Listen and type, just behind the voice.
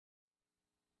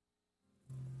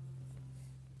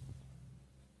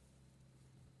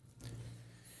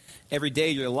Every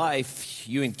day of your life,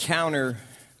 you encounter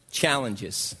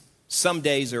challenges. Some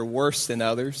days are worse than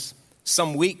others.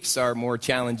 Some weeks are more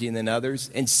challenging than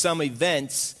others. And some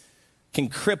events can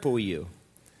cripple you.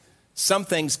 Some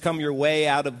things come your way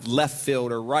out of left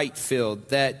field or right field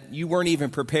that you weren't even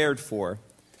prepared for.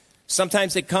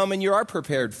 Sometimes they come and you are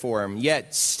prepared for them,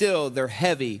 yet still they're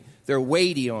heavy, they're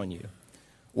weighty on you.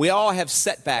 We all have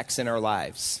setbacks in our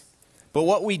lives. But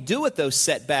what we do with those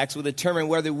setbacks will determine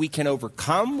whether we can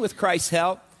overcome with Christ's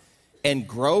help and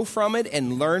grow from it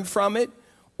and learn from it,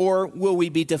 or will we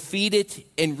be defeated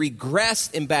and regress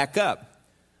and back up?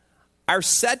 Our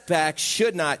setbacks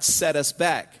should not set us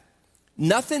back.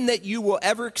 Nothing that you will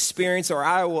ever experience or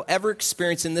I will ever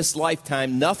experience in this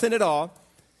lifetime, nothing at all,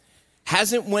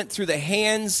 hasn't went through the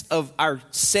hands of our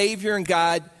Savior and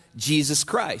God, Jesus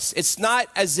Christ. It's not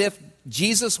as if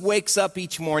Jesus wakes up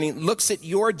each morning, looks at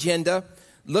your agenda,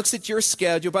 looks at your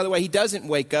schedule. By the way, he doesn't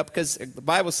wake up because the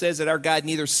Bible says that our God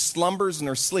neither slumbers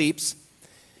nor sleeps.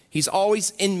 He's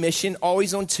always in mission,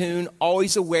 always on tune,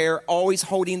 always aware, always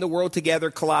holding the world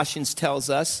together, Colossians tells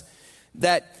us.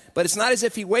 But it's not as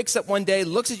if he wakes up one day,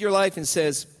 looks at your life and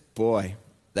says, boy,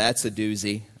 that's a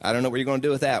doozy. I don't know what you're going to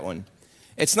do with that one.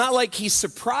 It's not like he's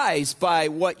surprised by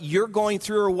what you're going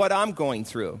through or what I'm going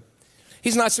through.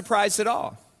 He's not surprised at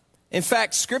all. In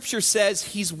fact, Scripture says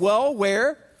he's well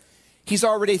aware. He's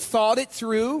already thought it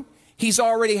through. He's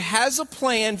already has a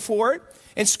plan for it.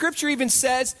 And Scripture even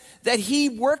says that he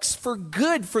works for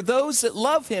good for those that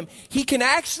love him. He can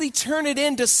actually turn it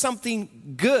into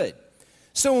something good.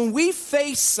 So when we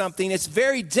face something, it's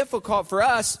very difficult for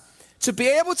us to be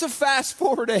able to fast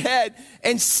forward ahead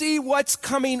and see what's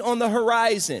coming on the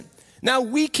horizon. Now,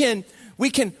 we can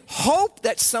hope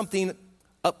that something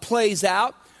plays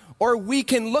out, or we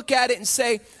can look at it and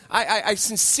say, I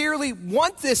sincerely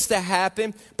want this to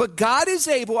happen, but God is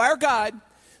able, our God,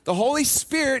 the Holy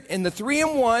Spirit and the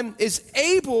 3-in-1 is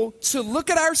able to look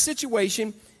at our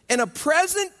situation in a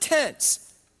present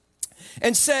tense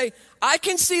and say, I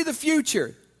can see the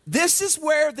future. This is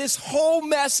where this whole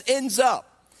mess ends up.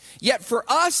 Yet for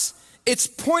us, it's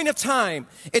point of time.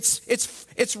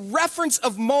 It's reference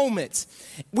of moments.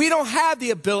 We don't have the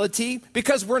ability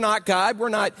because we're not God. We're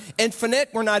not infinite.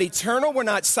 We're not eternal. We're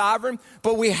not sovereign.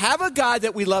 But we have a God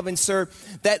that we love and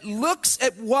serve that looks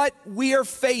at what we are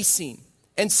facing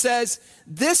and says,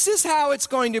 this is how it's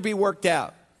going to be worked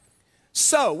out.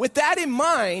 So with that in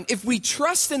mind, if we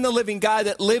trust in the living God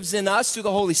that lives in us through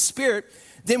the Holy Spirit,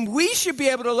 then we should be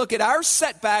able to look at our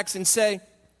setbacks and say,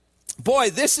 boy,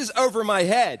 this is over my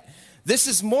head. This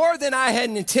is more than I had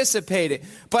anticipated.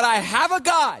 But I have a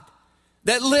God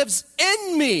that lives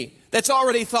in me, that's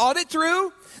already thought it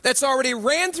through, that's already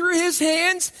ran through his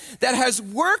hands, that has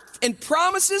worked and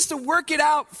promises to work it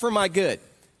out for my good.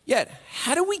 Yet,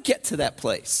 how do we get to that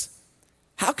place?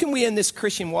 How can we in this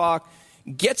Christian walk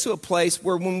get to a place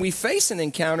where when we face an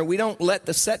encounter, we don't let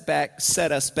the setback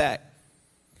set us back?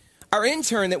 Our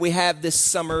intern that we have this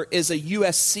summer is a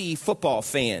USC football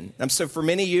fan. So for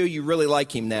many of you, you really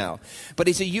like him now. But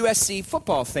he's a USC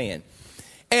football fan.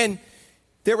 And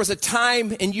there was a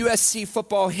time in USC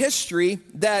football history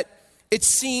that it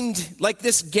seemed like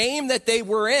this game that they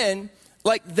were in,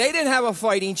 like they didn't have a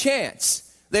fighting chance.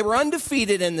 They were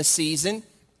undefeated in the season.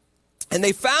 And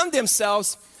they found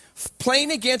themselves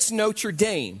playing against Notre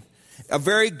Dame, a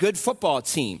very good football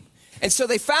team. And so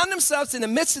they found themselves in the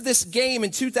midst of this game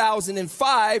in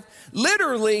 2005,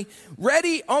 literally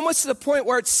ready almost to the point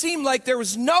where it seemed like there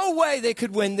was no way they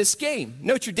could win this game.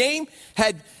 Notre Dame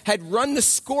had run the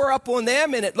score up on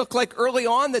them, and it looked like early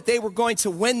on that they were going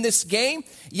to win this game.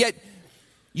 Yet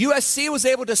USC was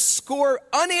able to score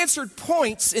unanswered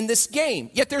points in this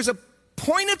game. Yet there's a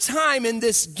point of time in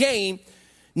this game,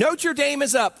 Notre Dame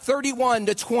is up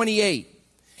 31-28.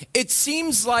 It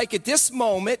seems like at this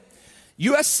moment,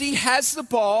 USC has the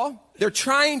ball. They're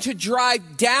trying to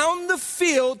drive down the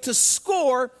field to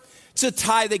score, to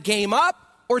tie the game up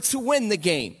or to win the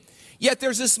game. Yet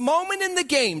there's this moment in the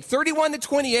game,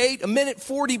 31-28, a minute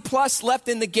 40 plus left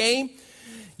in the game.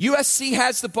 USC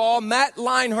has the ball. Matt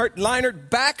Leinart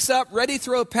backs up, ready to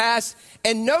throw a pass,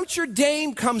 and Notre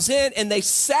Dame comes in and they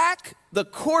sack the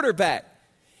quarterback.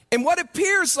 And what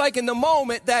appears like in the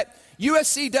moment that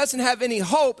USC doesn't have any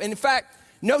hope, and in fact,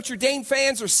 Notre Dame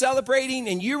fans are celebrating,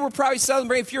 and you were probably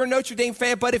celebrating if you're a Notre Dame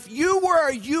fan, but if you were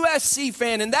a USC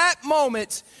fan in that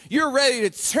moment, you're ready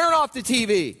to turn off the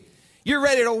TV. You're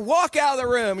ready to walk out of the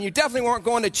room, and you definitely weren't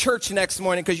going to church next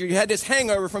morning because you had this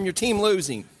hangover from your team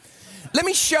losing. Let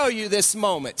me show you this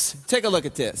moment. Take a look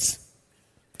at this.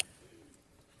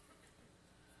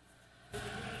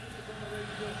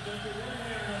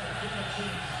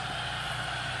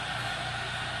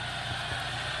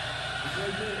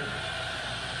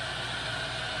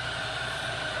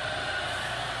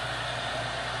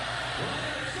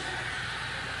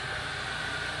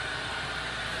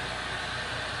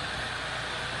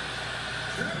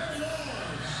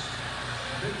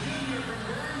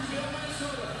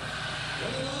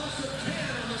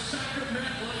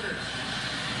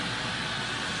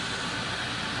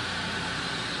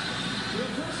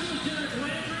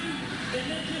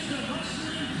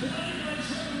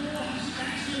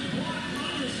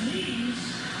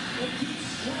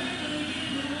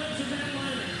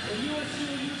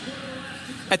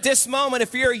 At this moment,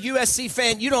 if you're a USC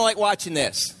fan, you don't like watching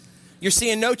this. You're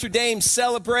seeing Notre Dame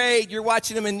celebrate. You're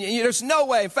watching them, and there's no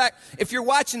way. In fact, if you're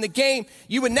watching the game,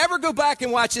 you would never go back and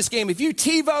watch this game. If you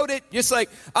T-voted, just like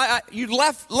you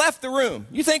left the room.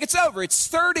 You think it's over. It's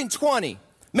 3rd and 20.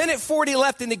 Minute 40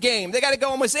 left in the game. They got to go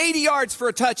almost 80 yards for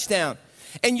a touchdown.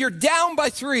 And you're down by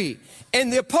 3.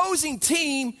 And the opposing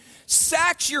team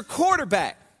sacks your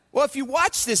quarterback. Well, if you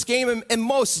watch this game, and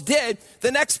most did, the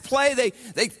next play,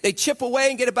 they chip away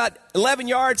and get about 11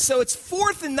 yards. So it's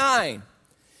 4th and 9.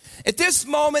 At this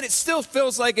moment, it still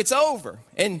feels like it's over.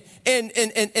 And in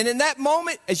that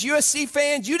moment, as USC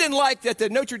fans, you didn't like that the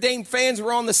Notre Dame fans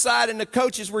were on the side and the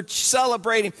coaches were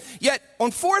celebrating. Yet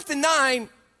on 4th and 9,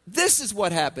 this is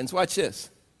what happens. Watch this.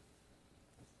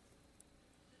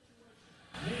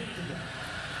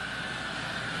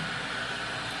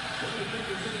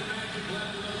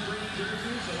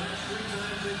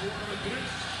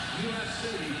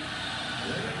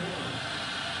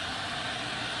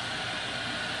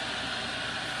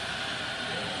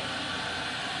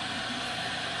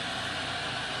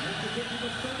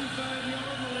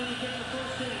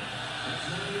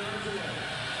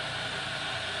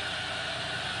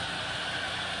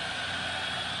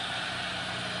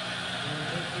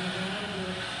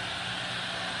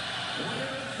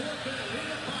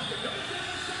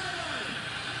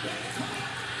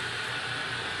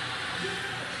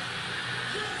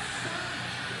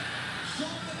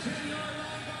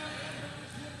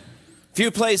 A few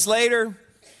plays later,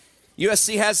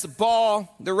 USC has the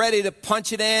ball. They're ready to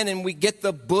punch it in, and we get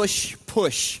the Bush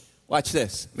push. Watch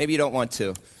this. Maybe you don't want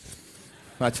to.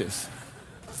 Watch this.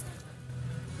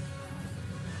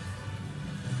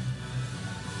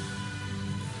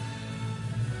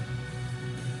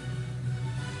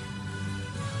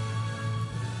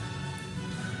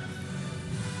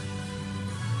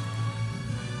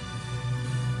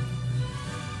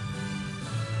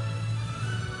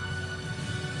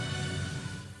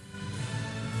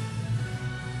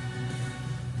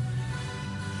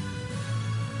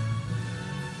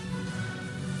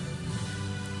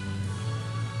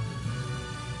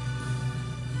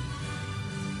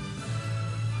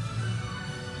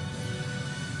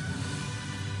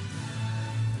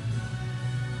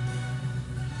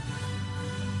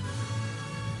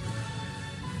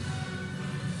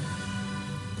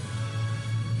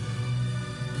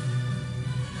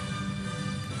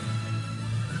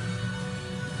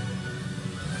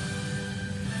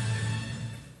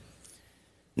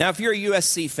 Now, if you're a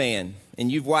USC fan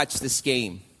and you've watched this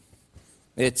game,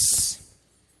 it's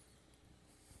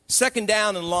 2nd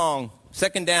down and long,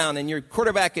 2nd down, and your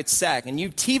quarterback gets sacked, and you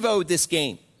TiVo'd this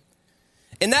game.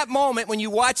 In that moment, when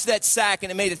you watch that sack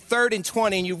and it made it 3rd and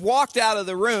 20 and you walked out of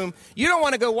the room, you don't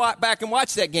want to go back and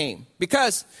watch that game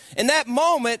because in that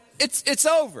moment, it's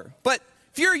over. But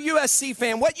if you're a USC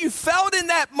fan, what you felt in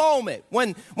that moment,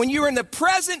 when you were in the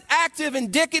present, active,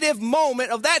 indicative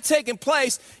moment of that taking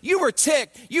place, you were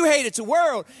ticked. You hated the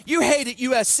world. You hated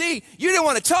USC. You didn't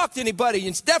want to talk to anybody.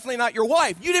 It's definitely not your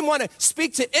wife. You didn't want to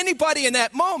speak to anybody in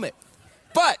that moment.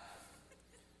 But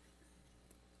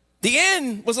the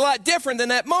end was a lot different than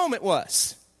that moment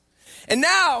was. And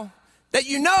now that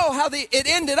you know how it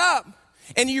ended up,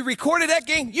 and you recorded that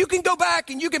game, you can go back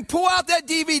and you can pull out that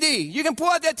DVD. You can pull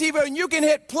out that TV and you can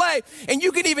hit play. And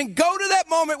you can even go to that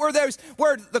moment where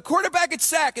the quarterback gets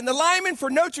sacked and the lineman for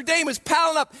Notre Dame is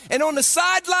piling up. And on the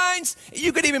sidelines,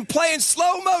 you could even play in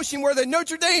slow motion where the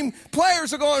Notre Dame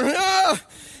players are going, ah!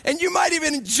 And you might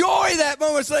even enjoy that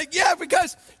moment. It's like, yeah,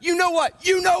 because you know what?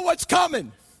 You know what's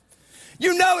coming.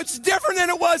 You know it's different than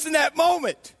it was in that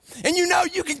moment. And you know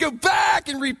you can go back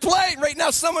and replay it. Right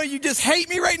now, some of you just hate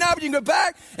me right now, but you can go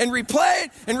back and replay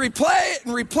it and replay it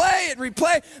and replay it and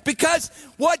replay it because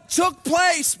what took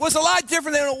place was a lot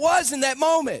different than it was in that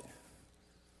moment.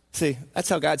 See, that's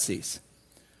how God sees.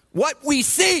 What we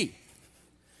see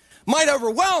might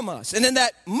overwhelm us. And in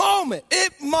that moment,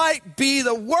 it might be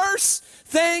the worst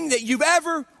thing that you've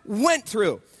ever went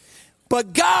through.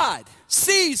 But God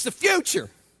sees the future.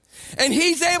 And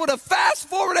he's able to fast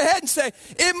forward ahead and say,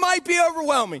 it might be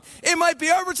overwhelming. It might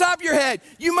be over top of your head.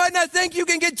 You might not think you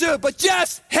can get to it, but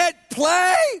just hit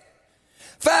play.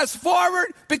 Fast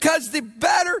forward, because the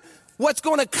better what's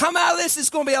going to come out of this is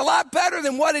going to be a lot better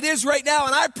than what it is right now.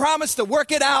 And I promise to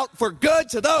work it out for good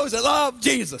to those that love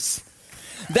Jesus.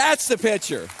 That's the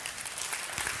picture.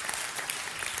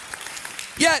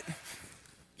 Yet,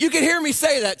 you can hear me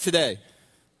say that today.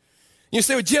 You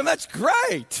say, well, Jim, that's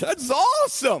great. That's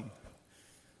awesome.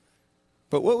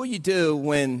 But what will you do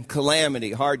when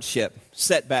calamity, hardship,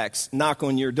 setbacks knock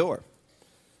on your door?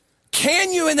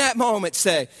 Can you in that moment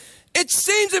say, it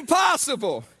seems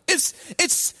impossible. It's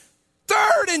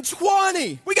 3rd and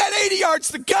 20. We got 80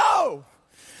 yards to go.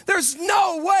 There's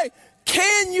no way.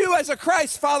 Can you as a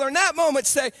Christ follower in that moment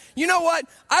say, you know what?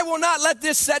 I will not let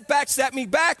this setback set me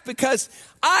back, because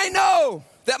I know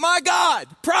that my God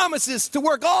promises to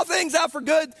work all things out for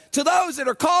good to those that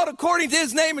are called according to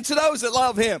his name and to those that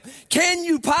love him. Can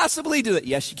you possibly do it?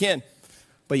 Yes, you can.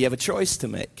 But you have a choice to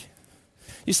make.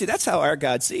 You see, that's how our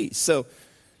God sees. So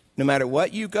no matter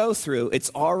what you go through,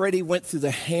 it's already went through the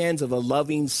hands of a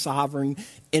loving, sovereign,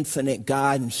 infinite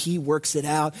God, and he works it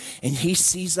out, and he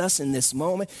sees us in this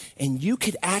moment. And you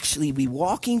could actually be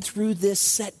walking through this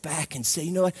setback and say,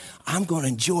 you know what, I'm going to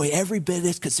enjoy every bit of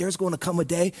this, because there's going to come a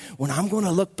day when I'm going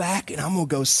to look back and I'm going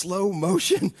to go slow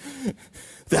motion.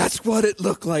 That's what it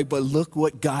looked like, but look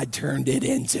what God turned it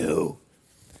into.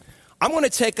 I'm going to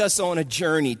take us on a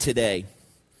journey today,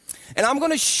 and I'm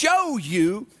going to show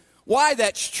you why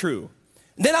that's true.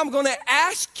 Then I'm going to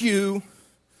ask you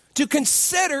to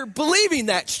consider believing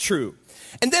that's true.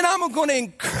 And then I'm going to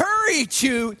encourage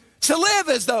you to live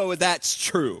as though that's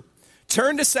true.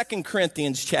 Turn to 2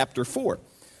 Corinthians chapter 4.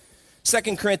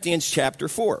 2 Corinthians chapter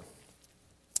 4.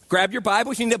 Grab your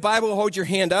Bible. If you need a Bible, hold your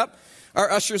hand up.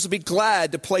 Our ushers will be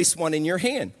glad to place one in your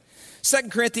hand. 2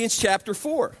 Corinthians chapter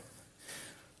 4.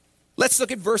 Let's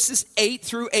look at verses 8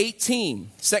 through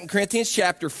 18. 2 Corinthians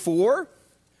chapter 4.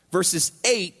 Verses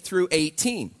 8 through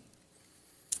 18.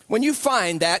 When you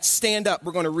find that, stand up.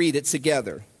 We're going to read it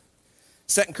together.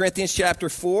 2 Corinthians chapter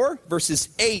 4, verses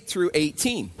 8 through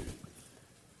 18.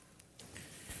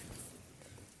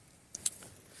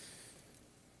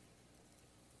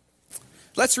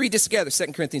 Let's read this together.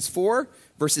 2 Corinthians 4,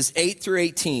 verses 8 through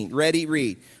 18. Ready,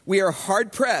 read. We are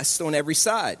hard pressed on every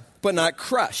side, but not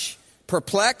crushed.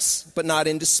 Perplexed, but not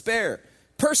in despair.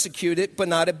 Persecuted, but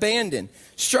not abandoned.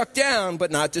 Struck down, but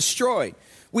not destroyed.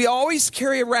 We always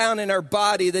carry around in our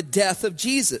body the death of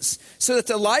Jesus, so that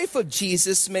the life of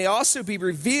Jesus may also be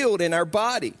revealed in our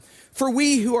body. For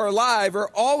we who are alive are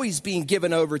always being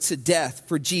given over to death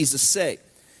for Jesus' sake,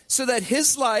 so that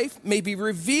his life may be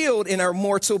revealed in our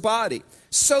mortal body.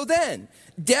 So then,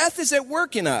 death is at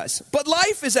work in us, but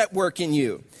life is at work in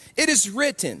you. It is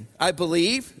written, I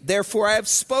believe, therefore I have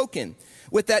spoken.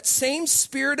 With that same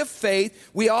spirit of faith,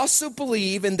 we also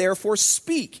believe and therefore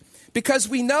speak, because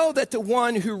we know that the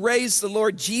one who raised the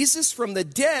Lord Jesus from the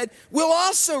dead will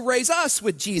also raise us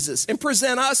with Jesus and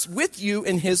present us with you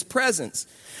in his presence.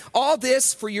 All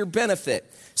this for your benefit,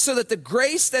 so that the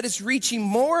grace that is reaching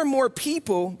more and more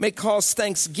people may cause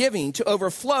thanksgiving to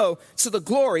overflow to the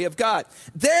glory of God.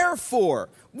 Therefore,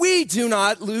 we do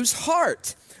not lose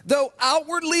heart. Though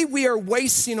outwardly we are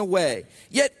wasting away,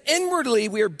 yet inwardly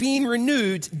we are being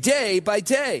renewed day by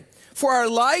day. For our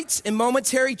light and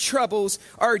momentary troubles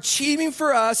are achieving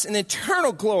for us an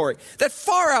eternal glory that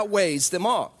far outweighs them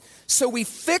all. So we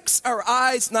fix our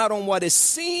eyes not on what is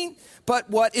seen, but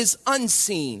what is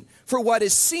unseen. For what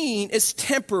is seen is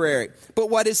temporary,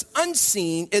 but what is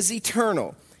unseen is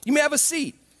eternal. You may have a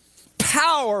seat.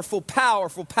 Powerful,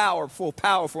 powerful, powerful,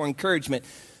 powerful encouragement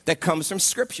that comes from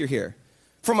Scripture here.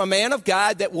 From a man of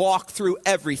God that walked through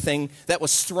everything that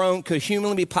was could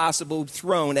humanly be possible,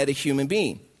 thrown at a human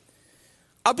being.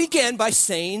 I'll begin by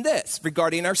saying this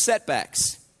regarding our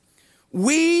setbacks.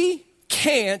 We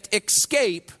can't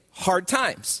escape hard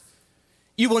times.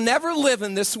 You will never live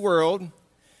in this world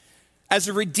as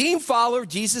a redeemed follower of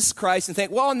Jesus Christ and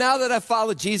think, well, now that I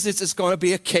follow Jesus, it's going to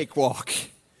be a cakewalk.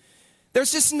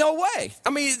 There's just no way. I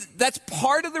mean, that's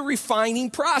part of the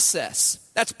refining process.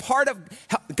 That's part of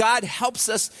how God helps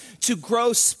us to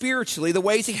grow spiritually, the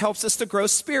ways he helps us to grow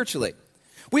spiritually.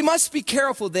 We must be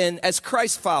careful then, as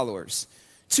Christ followers,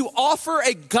 to offer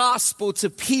a gospel to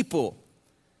people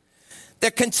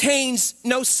that contains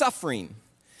no suffering,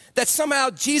 that somehow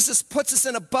Jesus puts us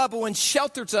in a bubble and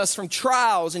shelters us from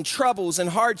trials and troubles and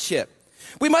hardship.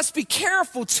 We must be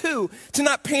careful, too, to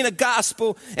not paint a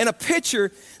gospel and a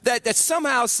picture that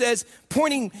somehow says,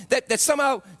 pointing that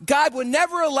somehow God would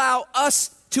never allow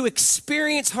us to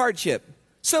experience hardship.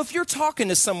 So if you're talking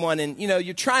to someone and,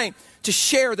 you're trying to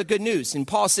share the good news. And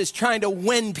Paul says trying to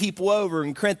win people over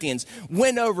in Corinthians,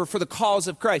 win over for the cause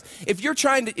of Christ. If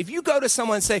you go to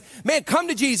someone and say, man, come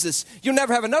to Jesus, you'll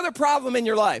never have another problem in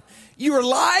your life. You are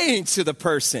lying to the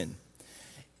person.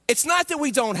 It's not that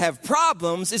we don't have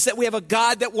problems, it's that we have a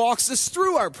God that walks us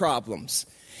through our problems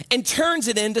and turns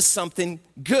it into something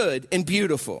good and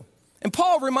beautiful. And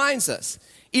Paul reminds us,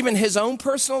 even his own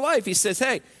personal life, he says,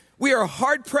 hey, we are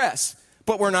hard pressed,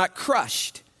 but we're not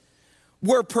crushed.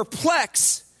 We're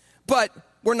perplexed, but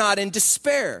we're not in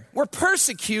despair. We're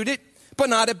persecuted, but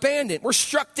not abandoned. We're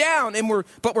struck down,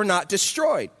 but we're not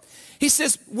destroyed. He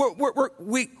says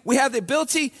we have the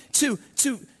ability to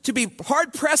be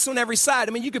hard pressed on every side.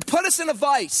 I mean, you could put us in a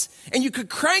vice and you could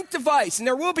crank the vice and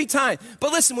there will be time.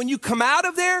 But listen, when you come out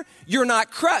of there, you're not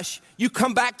crushed. You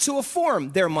come back to a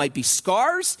form. There might be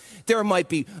scars. There might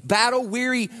be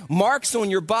battle-weary marks on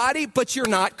your body, but you're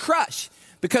not crushed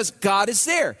because God is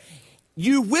there.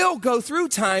 You will go through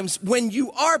times when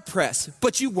you are pressed,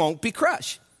 but you won't be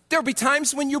crushed. There'll be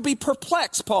times when you'll be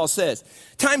perplexed, Paul says.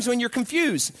 Times when you're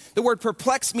confused. The word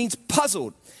perplexed means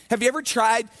puzzled. Have you ever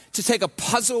tried to take a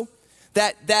puzzle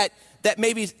that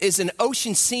maybe is an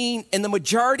ocean scene and the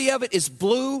majority of it is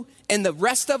blue and the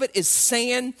rest of it is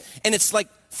sand and it's like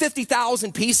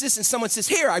 50,000 pieces and someone says,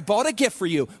 here, I bought a gift for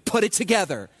you, put it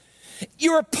together.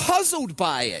 You're puzzled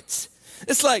by it.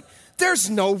 It's like,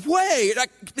 there's no way.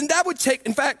 And that would take,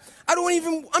 in fact,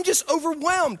 I'm just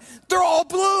overwhelmed. They're all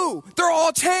blue. They're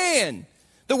all tan.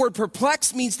 The word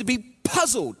perplexed means to be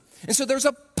puzzled. And so there's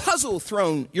a puzzle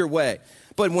thrown your way.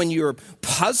 But when you're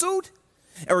puzzled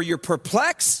or you're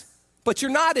perplexed, but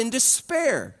you're not in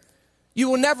despair, you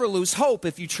will never lose hope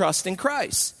if you trust in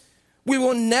Christ. We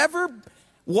will never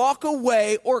walk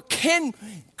away, or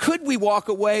could we walk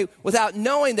away without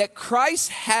knowing that Christ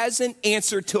has an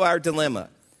answer to our dilemma.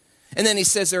 And then he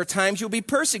says there are times you'll be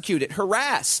persecuted,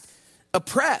 harassed,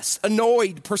 oppressed,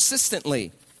 annoyed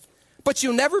persistently. But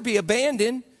you'll never be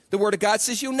abandoned. The word of God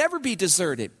says you'll never be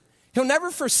deserted. He'll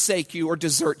never forsake you or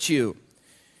desert you.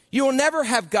 You will never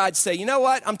have God say, you know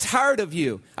what, I'm tired of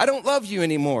you. I don't love you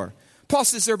anymore. Paul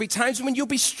says there'll be times when you'll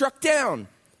be struck down.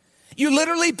 You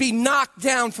literally be knocked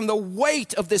down from the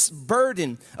weight of this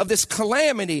burden, of this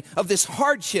calamity, of this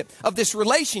hardship, of this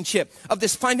relationship, of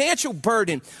this financial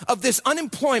burden, of this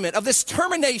unemployment, of this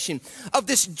termination, of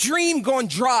this dream gone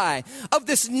dry, of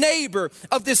this neighbor,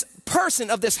 of this person,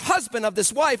 of this husband, of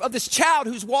this wife, of this child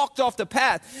who's walked off the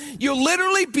path. You'll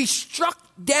literally be struck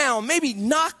down, maybe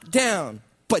knocked down,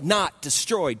 but not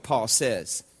destroyed, Paul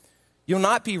says. You'll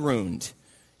not be ruined.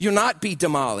 You'll not be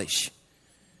demolished.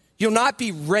 You'll not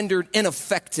be rendered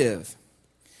ineffective.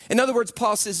 In other words,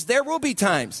 Paul says there will be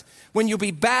times when you'll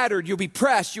be battered, you'll be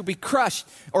pressed, you'll be crushed,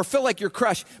 or feel like you're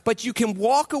crushed, but you can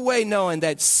walk away knowing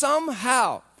that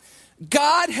somehow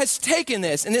God has taken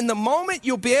this, and in the moment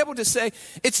you'll be able to say,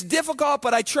 it's difficult,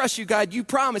 but I trust you, God, you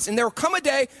promise. And there will come a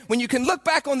day when you can look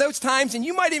back on those times, and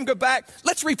you might even go back,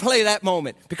 let's replay that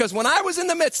moment. Because when I was in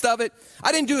the midst of it,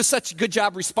 I didn't do such a good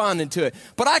job responding to it,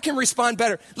 but I can respond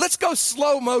better. Let's go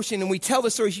slow motion, and we tell the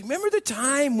stories. You remember the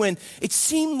time when it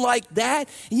seemed like that?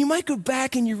 And you might go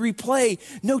back and you replay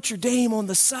Notre Dame on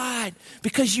the side,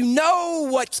 because you know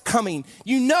what's coming.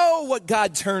 You know what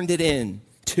God turned it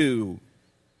into.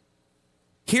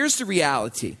 Here's the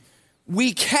reality.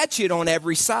 We catch it on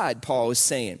every side, Paul is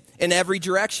saying, in every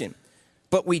direction,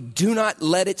 but we do not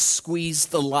let it squeeze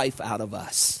the life out of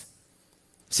us.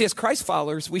 See, as Christ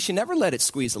followers, we should never let it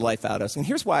squeeze the life out of us. And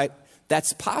here's why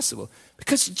that's possible.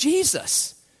 Because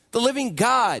Jesus, the living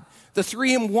God, the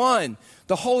 3-in-1,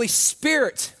 the Holy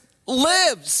Spirit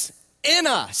lives in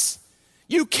us.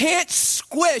 You can't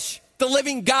squish the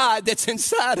living God that's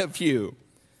inside of you.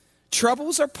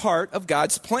 Troubles are part of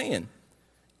God's plan.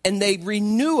 And they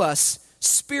renew us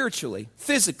spiritually,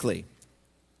 physically.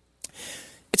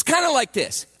 It's kind of like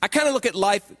this. I kind of look at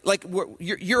life like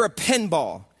you're a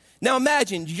pinball. Now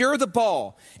imagine you're the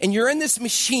ball and you're in this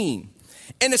machine.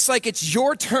 And it's like it's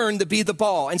your turn to be the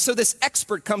ball. And so this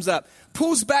expert comes up,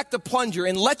 pulls back the plunger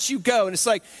and lets you go. And it's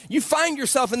like you find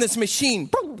yourself in this machine,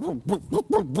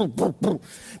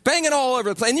 banging all over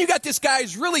the place. And you got this guy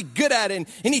who's really good at it.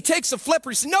 And he takes a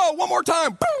flipper. He says, no, one more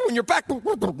time. And you're back. And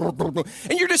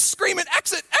you're just screaming,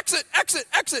 exit, exit, exit,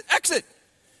 exit, exit.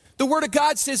 The word of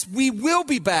God says we will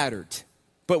be battered,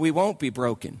 but we won't be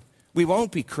broken. We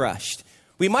won't be crushed.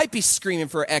 We might be screaming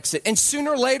for exit. And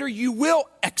sooner or later, you will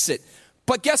exit.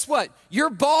 But guess what?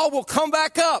 Your ball will come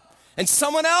back up and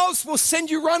someone else will send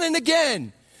you running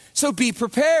again. So be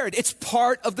prepared. It's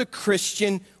part of the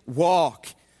Christian walk.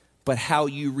 But how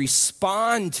you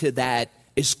respond to that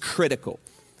is critical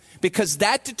because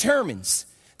that determines,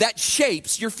 that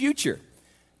shapes your future.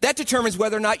 That determines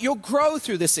whether or not you'll grow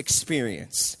through this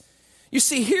experience. You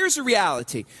see, here's the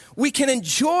reality. We can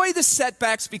enjoy the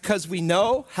setbacks because we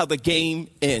know how the game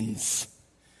ends.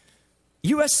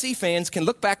 USC fans can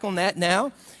look back on that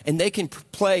now, and they can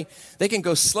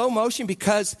go slow motion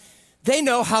because they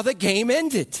know how the game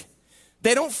ended.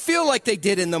 They don't feel like they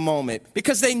did in the moment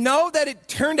because they know that it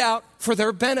turned out for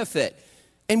their benefit.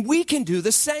 And we can do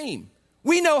the same.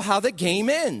 We know how the game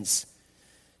ends.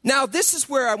 Now, this is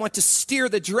where I want to steer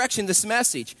the direction of this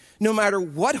message. No matter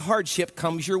what hardship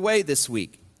comes your way this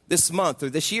week, this month, or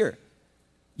this year,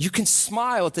 you can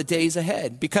smile at the days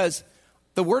ahead because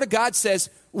the Word of God says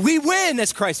we win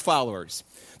as Christ followers.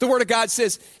 The Word of God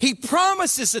says He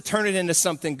promises to turn it into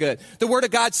something good. The Word of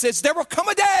God says there will come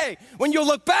a day when you'll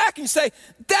look back and say,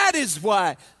 that is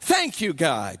why. Thank you,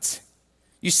 God.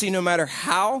 You see, no matter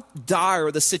how dire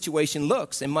the situation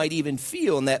looks and might even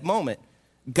feel in that moment,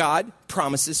 God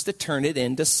promises to turn it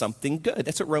into something good.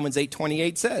 That's what Romans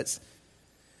 8:28 says.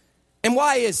 And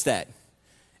why is that?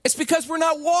 It's because we're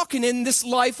not walking in this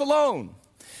life alone.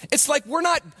 It's like we're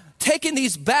not taking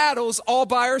these battles all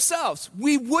by ourselves.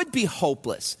 We would be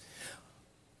hopeless.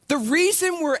 The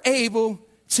reason we're able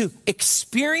to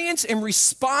experience and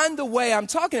respond the way I'm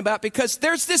talking about, because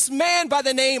there's this man by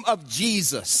the name of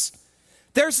Jesus.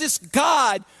 There's this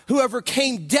God who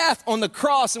overcame death on the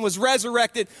cross and was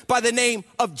resurrected by the name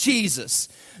of Jesus.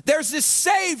 There's this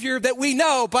Savior that we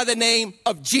know by the name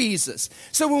of Jesus.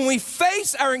 So when we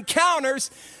face our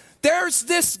encounters, there's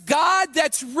this God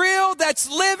that's real, that's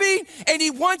living, and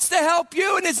He wants to help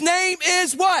you, and His name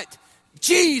is what?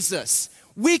 Jesus.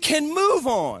 We can move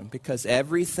on because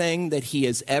everything that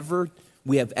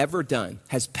we have ever done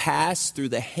has passed through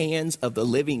the hands of the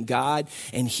living God,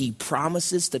 and He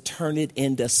promises to turn it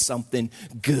into something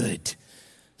good.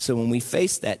 So when we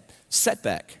face that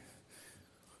setback,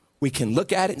 we can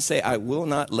look at it and say, I will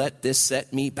not let this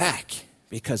set me back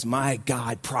because my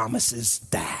God promises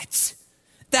that.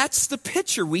 That's the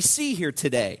picture we see here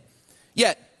today.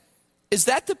 Yet, is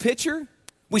that the picture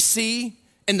we see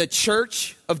in the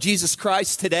church of Jesus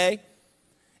Christ today?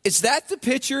 Is that the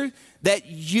picture that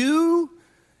you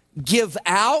give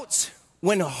out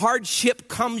when hardship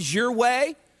comes your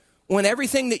way? When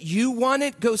everything that you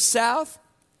wanted goes south?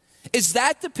 Is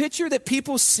that the picture that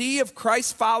people see of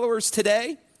Christ followers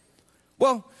today?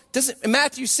 Well, in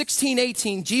Matthew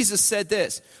 16:18, Jesus said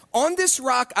this, on this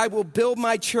rock I will build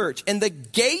my church, and the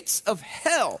gates of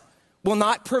hell will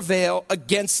not prevail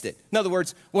against it. In other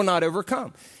words, will not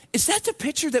overcome. Is that the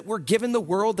picture that we're giving the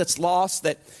world that's lost?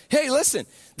 That, hey, listen,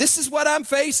 this is what I'm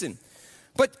facing.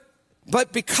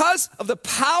 But because of the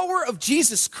power of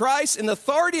Jesus Christ and the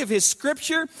authority of His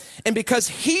Scripture, and because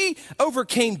He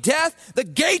overcame death, the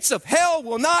gates of hell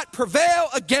will not prevail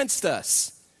against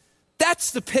us.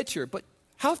 That's the picture. But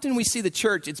how often we see the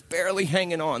church, it's barely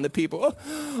hanging on. The people,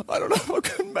 I don't know, I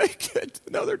couldn't make it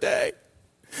another day.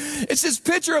 It's this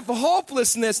picture of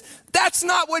hopelessness. That's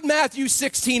not what Matthew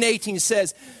 16:18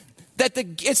 says.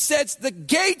 It says the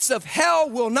gates of hell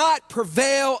will not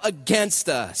prevail against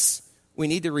us. We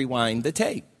need to rewind the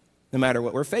tape, no matter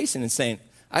what we're facing, and saying,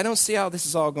 I don't see how this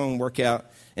is all going to work out.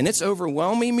 And it's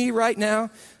overwhelming me right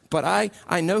now, but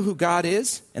I know who God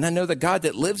is, and I know the God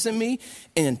that lives in me.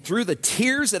 And through the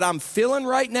tears that I'm feeling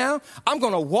right now, I'm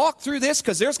going to walk through this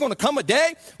because there's going to come a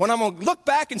day when I'm going to look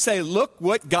back and say, look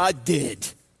what God did.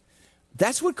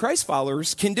 That's what Christ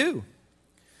followers can do.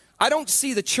 I don't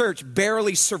see the church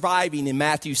barely surviving in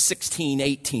Matthew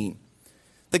 16:18.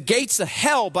 The gates of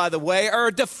hell, by the way, are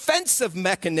a defensive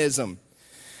mechanism,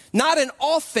 not an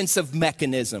offensive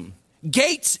mechanism.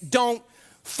 Gates don't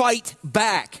fight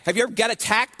back. Have you ever got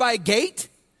attacked by a gate?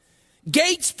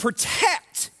 Gates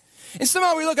protect. And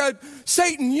somehow we look at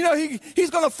Satan, he's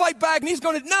going to fight back and he's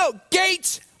going to, no,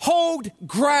 gates hold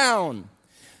ground.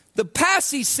 The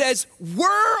passage says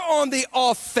we're on the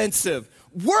offensive.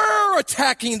 We're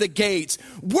attacking the gates.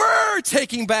 We're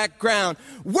taking back ground.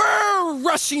 We're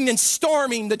rushing and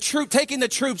storming taking the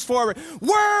troops forward.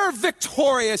 We're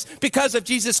victorious because of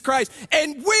Jesus Christ.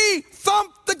 And we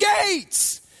thump the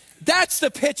gates. That's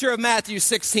the picture of Matthew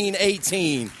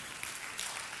 16:18.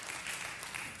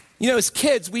 As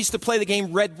kids, we used to play the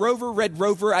game Red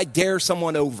Rover, I dare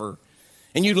someone over.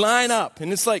 And you line up,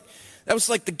 and that was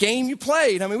like the game you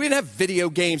played. I mean, we didn't have video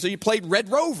games, so you played Red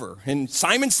Rover and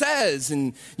Simon Says,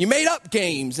 and you made up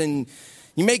games, and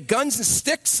you made guns and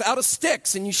sticks out of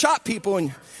sticks, and you shot people,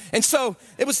 and so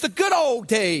it was the good old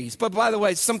days. But by the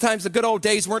way, sometimes the good old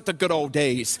days weren't the good old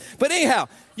days. But anyhow,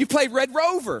 you played Red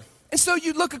Rover. And so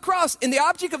you look across, and the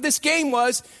object of this game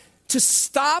was to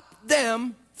stop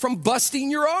them from busting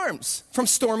your arms, from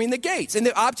storming the gates. And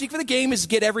the object of the game is to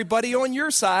get everybody on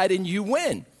your side, and you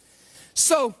win.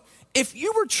 So if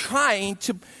you were trying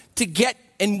to get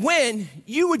and win,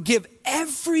 you would give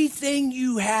everything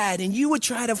you had, and you would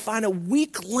try to find a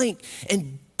weak link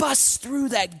and bust through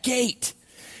that gate.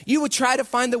 You would try to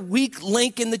find the weak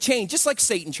link in the chain, just like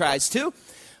Satan tries to.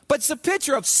 But it's a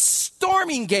picture of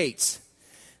storming gates.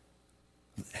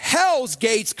 Hell's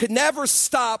gates could never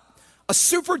stop a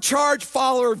supercharged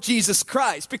follower of Jesus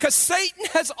Christ, because Satan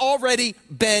has already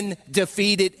been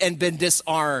defeated and been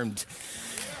disarmed.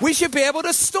 We should be able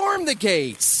to storm the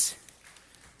gates.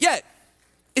 Yet,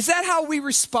 is that how we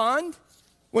respond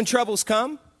when troubles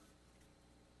come?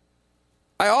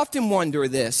 I often wonder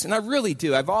this, and I really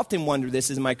do. I've often wondered this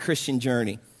in my Christian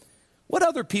journey. What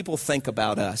other people think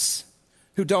about us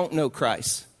who don't know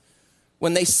Christ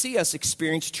when they see us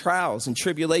experience trials and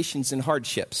tribulations and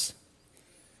hardships,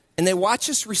 and they watch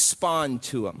us respond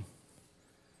to them?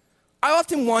 I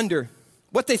often wonder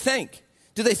what they think.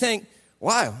 Do they think,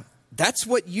 wow, that's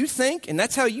what you think, and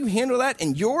that's how you handle that,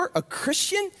 and you're a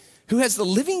Christian who has the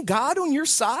living God on your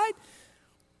side?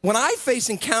 When I face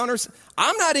encounters,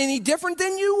 I'm not any different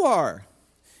than you are.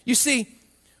 You see,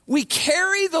 we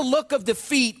carry the look of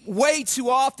defeat way too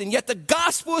often, yet the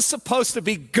gospel is supposed to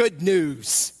be good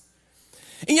news.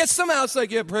 And yet somehow it's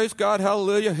like, yeah, praise God,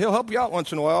 hallelujah, he'll help you out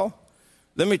once in a while.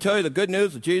 Let me tell you the good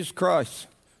news of Jesus Christ.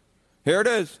 Here it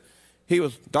is. He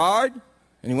died,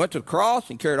 and he went to the cross,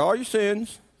 and carried all your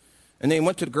sins, and then he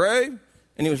went to the grave,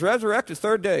 and he was resurrected the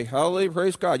third day. Hallelujah,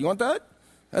 praise God. You want that?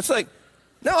 That's like,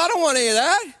 no, I don't want any of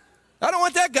that. I don't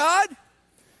want that God.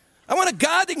 I want a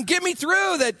God that can get me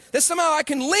through, that somehow I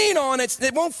can lean on it,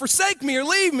 that won't forsake me or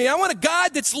leave me. I want a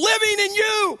God that's living in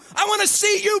you. I want to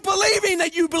see you believing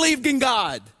that you believed in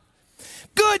God.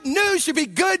 Good news should be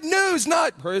good news,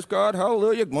 not, praise God,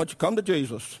 hallelujah, why don't you come to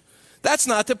Jesus? That's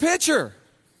not the picture.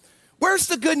 Where's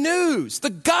the good news? The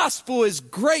gospel is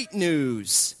great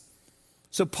news.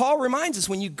 So Paul reminds us,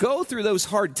 when you go through those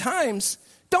hard times,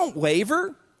 don't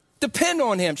waver. Depend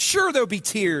on him. Sure, there'll be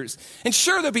tears. And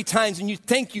sure, there'll be times when you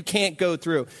think you can't go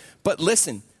through. But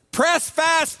listen, press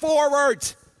fast forward.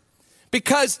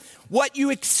 Because what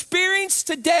you experience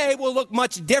today will look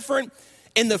much different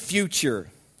in the future.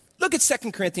 Look at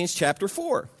 2 Corinthians chapter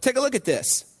 4. Take a look at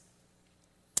this.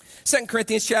 2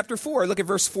 Corinthians chapter 4, look at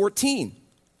verse 14.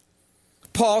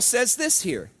 Paul says this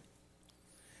here.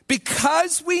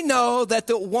 Because we know that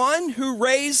the one who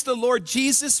raised the Lord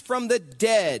Jesus from the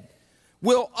dead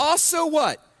will also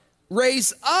what?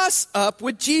 Raise us up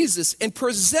with Jesus and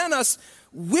present us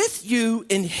with you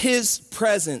in his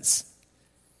presence.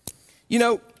 You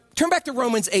know, turn back to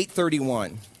Romans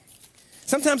 8:31.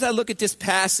 Sometimes I look at this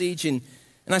passage and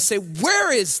I say,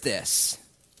 where is this?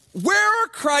 Where are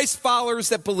Christ's followers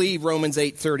that believe Romans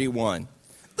 8:31?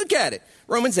 Look at it.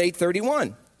 Romans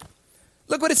 8:31.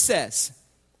 Look what it says.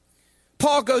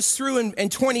 Paul goes through in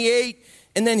 28,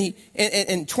 and then he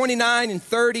in 29 and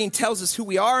 30, and tells us who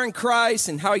we are in Christ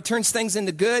and how he turns things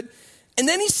into good. And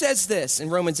then he says this in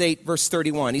Romans 8, verse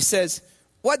 31. He says,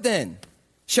 what then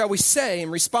shall we say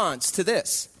in response to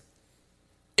this?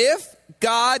 If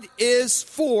God is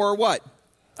for what?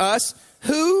 Us,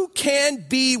 who can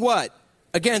be what?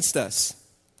 Against us.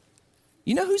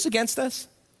 You know who's against us?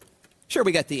 Sure,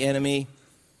 we got the enemy,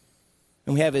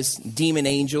 and we have his demon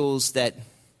angels that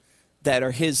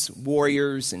are his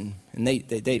warriors, and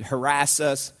they harass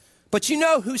us. But you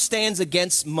know who stands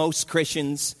against most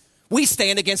Christians? We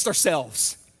stand against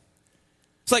ourselves.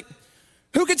 It's like,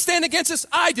 who can stand against us?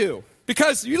 I do.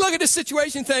 Because you look at this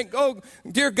situation and think, oh,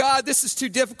 dear God, this is too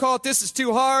difficult. This is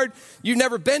too hard. You've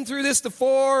never been through this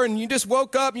before, and you just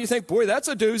woke up and you think, boy, that's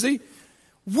a doozy.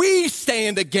 We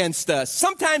stand against us.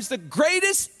 Sometimes the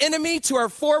greatest enemy to our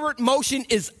forward motion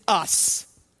is us.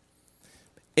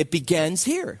 It begins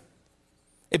here.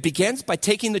 It begins by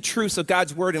taking the truths of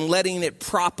God's word and letting it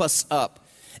prop us up.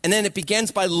 And then it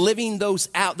begins by living those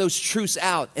truths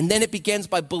out. And then it begins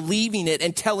by believing it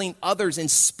and telling others and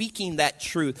speaking that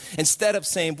truth instead of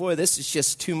saying, boy, this is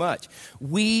just too much.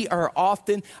 We are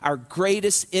often our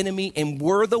greatest enemy, and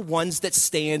we're the ones that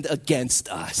stand against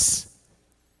us.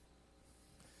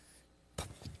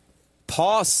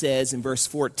 Paul says in verse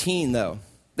 14, though,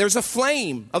 there's a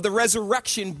flame of the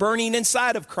resurrection burning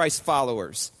inside of Christ's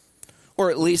followers, or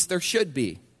at least there should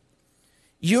be.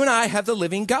 You and I have the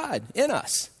living God in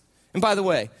us. And by the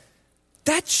way,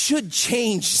 that should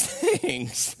change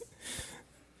things.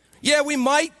 Yeah, we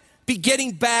might be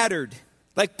getting battered,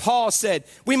 like Paul said.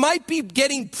 We might be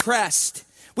getting pressed.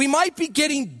 We might be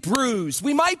getting bruised.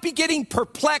 We might be getting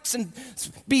perplexed and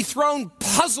be thrown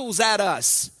puzzles at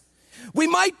us. We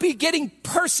might be getting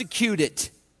persecuted.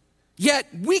 Yet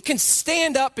we can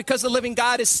stand up because the living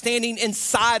God is standing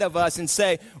inside of us and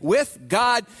say, with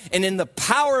God and in the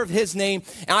power of his name,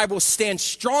 and I will stand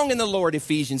strong in the Lord,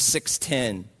 Ephesians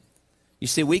 6:10. You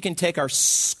see, we can take our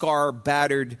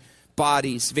scar-battered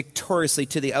bodies victoriously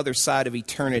to the other side of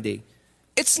eternity.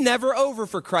 It's never over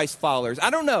for Christ followers. I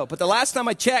don't know, but the last time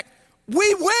I checked,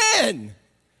 we win.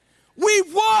 We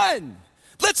won.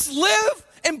 Let's live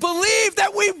and believe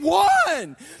that we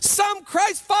won. Some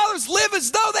Christ followers live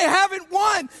as though they haven't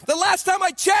won. The last time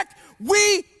I checked,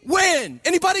 we win.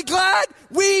 Anybody glad?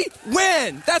 We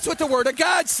win. That's what the Word of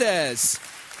God says.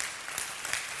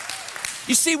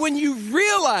 You see, when you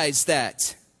realize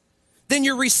that, then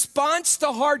your response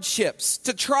to hardships,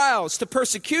 to trials, to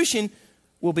persecution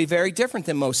will be very different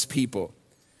than most people.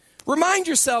 Remind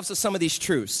yourselves of some of these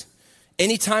truths.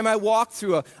 Anytime I walk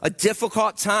through a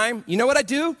difficult time, you know what I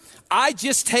do? I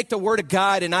just take the Word of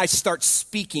God and I start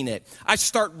speaking it. I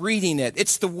start reading it.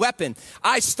 It's the weapon.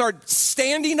 I start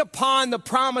standing upon the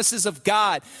promises of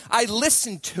God. I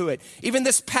listen to it. Even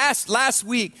last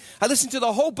week, I listened to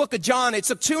the whole book of John. It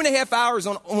took 2.5 hours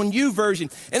on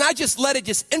YouVersion, and I just let it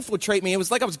just infiltrate me. It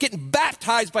was like I was getting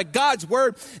baptized by God's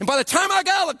Word, and by the time I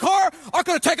got out of the car, I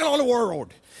could have taken on the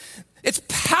world. It's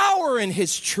power in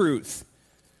His truth.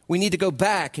 We need to go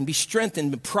back and be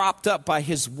strengthened and propped up by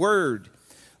His Word.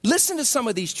 Listen to some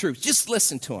of these truths. Just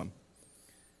listen to them.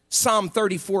 Psalm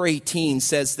 34:18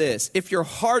 says this: if your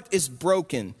heart is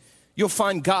broken, you'll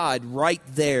find God right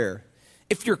there.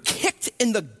 If you're kicked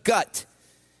in the gut,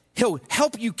 He'll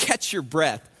help you catch your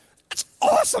breath. That's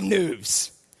awesome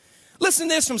news. Listen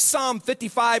to this from Psalm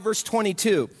 55, verse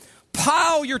 22.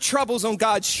 Pile your troubles on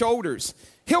God's shoulders.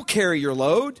 He'll carry your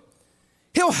load.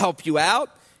 He'll help you out.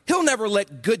 He'll never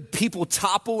let good people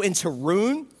topple into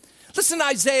ruin. Listen to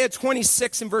Isaiah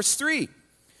 26 and verse 3.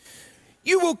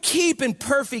 You will keep in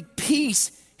perfect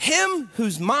peace him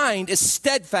whose mind is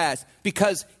steadfast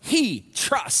because he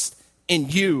trusts in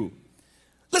you.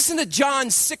 Listen to John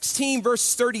 16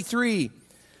 verse 33.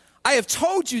 I have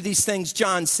told you these things,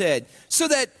 John said, so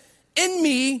that in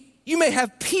me you may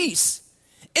have peace.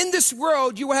 In this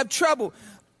world you will have trouble,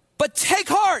 but take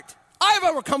heart. I have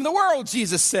overcome the world,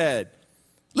 Jesus said.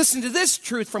 Listen to this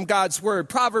truth from God's Word,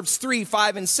 Proverbs 3,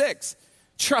 5, and 6.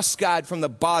 Trust God from the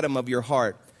bottom of your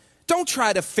heart. Don't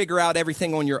try to figure out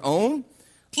everything on your own.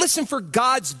 Listen for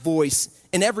God's voice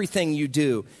in everything you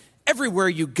do, everywhere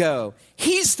you go.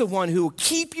 He's the one who will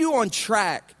keep you on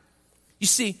track. You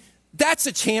see, that's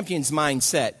a champion's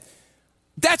mindset.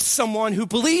 That's someone who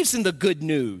believes in the good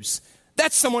news.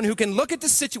 That's someone who can look at the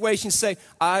situation and say,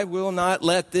 I will not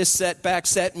let this setback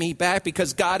set me back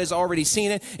because God has already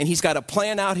seen it and He's got a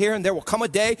plan out here, and there will come a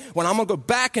day when I'm going to go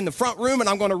back in the front room and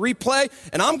I'm going to replay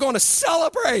and I'm going to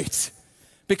celebrate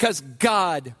because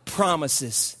God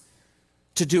promises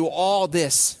to do all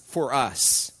this for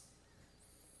us.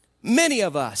 Many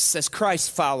of us as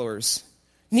Christ followers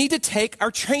need to take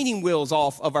our training wheels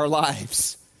off of our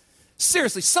lives.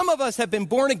 Seriously, some of us have been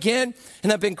born again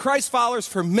and have been Christ followers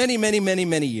for many, many, many,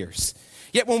 many years.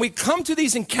 Yet when we come to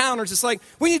these encounters, it's like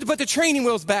we need to put the training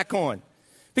wheels back on.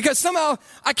 Because somehow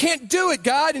I can't do it,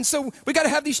 God, and so we got to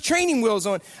have these training wheels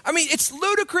on. I mean, it's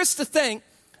ludicrous to think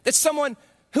that someone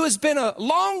who has been a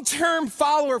long-term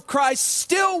follower of Christ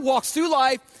still walks through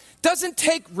life, doesn't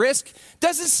take risk,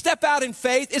 doesn't step out in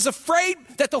faith, is afraid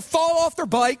that they'll fall off their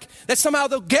bike, that somehow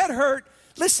they'll get hurt.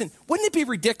 Listen, wouldn't it be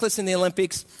ridiculous in the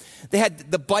Olympics? They had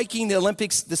the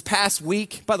Olympics this past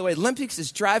week. By the way, Olympics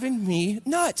is driving me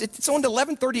nuts. It's on at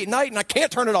 11:30 at night, and I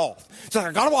can't turn it off. So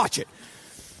I got to watch it.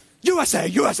 USA,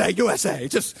 USA, USA.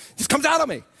 It just comes out of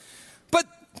me. But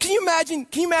can you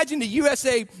imagine the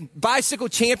USA bicycle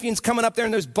champions coming up there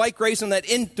in those bike races on that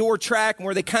indoor track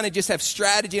where they kind of just have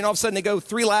strategy, and all of a sudden they go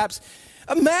 3 laps?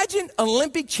 Imagine an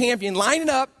Olympic champion lining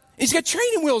up, and he's got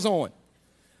training wheels on.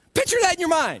 Picture that in your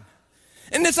mind.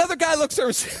 And this other guy looks at her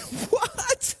and says,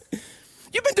 what?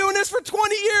 You've been doing this for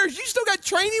 20 years. You still got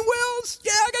training wheels?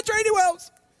 Yeah, I got training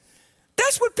wheels.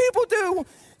 That's what people do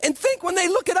and think when they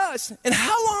look at us. And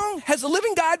how long has the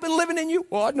living God been living in you?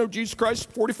 Well, I know Jesus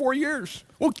Christ 44 years.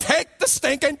 Well, take the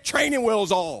stinking training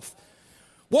wheels off.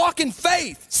 Walk in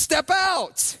faith. Step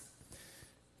out.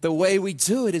 The way we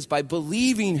do it is by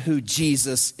believing who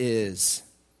Jesus is.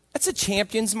 That's a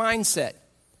champion's mindset.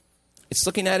 It's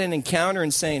looking at an encounter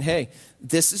and saying, hey,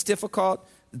 this is difficult,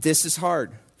 this is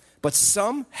hard, but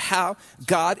somehow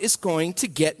God is going to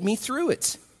get me through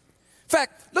it. In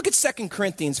fact, look at 2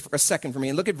 Corinthians for a second for me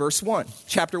and look at verse 1,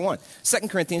 chapter 1. 2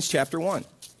 Corinthians chapter 1.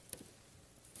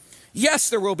 Yes,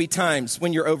 there will be times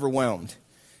when you're overwhelmed.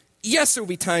 Yes, there will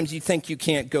be times you think you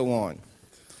can't go on.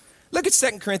 Look at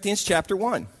 2 Corinthians chapter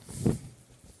 1.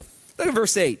 Look at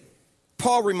verse 8.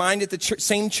 Paul reminded the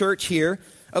same church here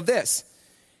of this.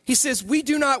 He says, we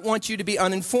do not want you to be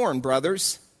uninformed,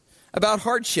 brothers, about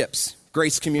hardships,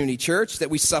 Grace Community Church,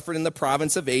 that we suffered in the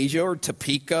province of Asia or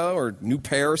Topeka or New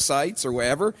Parasites or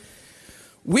wherever.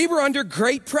 We were under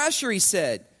great pressure, he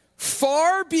said,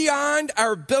 far beyond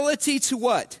our ability to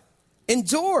what?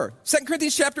 Endure. 2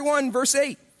 Corinthians chapter 1, verse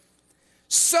 8.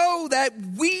 So that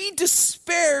we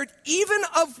despaired even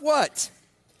of what?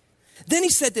 Then he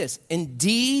said this,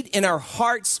 indeed, in our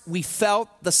hearts we felt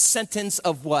the sentence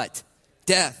of what?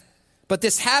 Death. But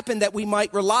this happened that we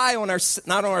might rely on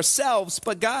not on ourselves,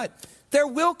 but God. There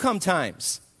will come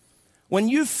times when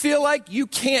you feel like you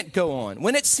can't go on,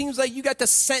 when it seems like you got the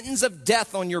sentence of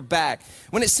death on your back,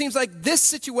 when it seems like this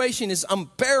situation is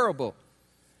unbearable.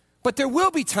 But there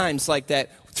will be times like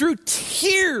that, through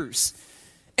tears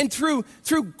and through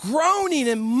groaning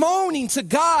and moaning to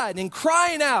God and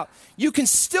crying out, you can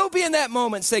still be in that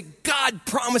moment and say, God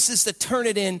promises to turn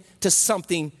it into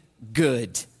something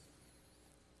good.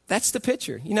 That's the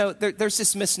picture. You know, there's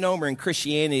this misnomer in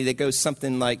Christianity that goes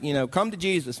something like, you know, come to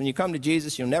Jesus. When you come to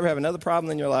Jesus, you'll never have another problem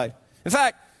in your life. In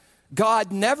fact,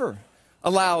 God never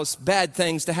allows bad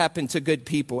things to happen to good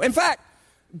people. In fact,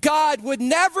 God would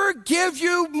never give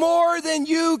you more than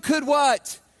you could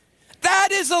what? That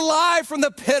is a lie from the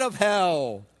pit of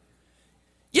hell.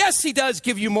 Yes, he does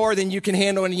give you more than you can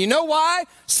handle. And you know why?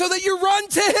 So that you run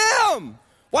to him.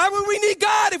 Why would we need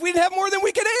God if we didn't have more than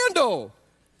we could handle?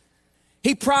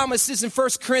 He promises in 1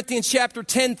 Corinthians chapter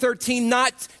 10, 13,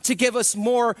 not to give us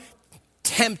more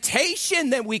temptation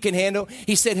than we can handle.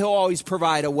 He said he'll always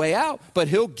provide a way out, but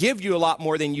he'll give you a lot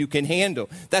more than you can handle.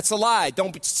 That's a lie.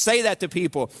 Don't say that to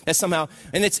people. That somehow,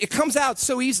 and it comes out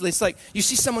so easily. It's like you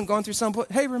see someone going through something.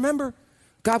 Hey, remember,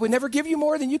 God would never give you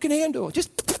more than you can handle. Just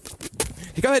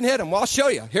go ahead and hit him. Well, I'll show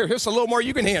you. Here's a little more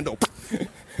you can handle.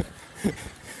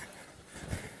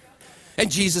 In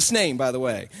Jesus' name, by the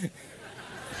way.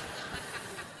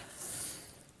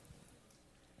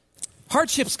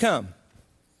 Hardships come,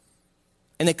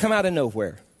 and they come out of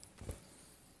nowhere.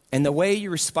 And the way you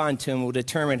respond to them will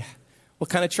determine what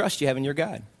kind of trust you have in your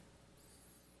God.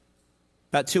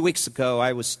 About 2 weeks ago,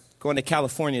 I was going to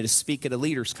California to speak at a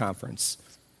leaders conference,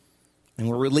 and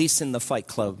we're releasing the Fight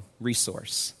Club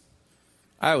resource.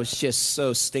 I was just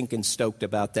so stinking stoked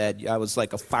about that. I was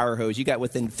like a fire hose. You got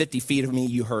within 50 feet of me,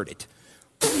 you heard it.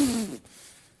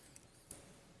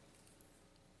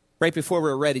 Right before we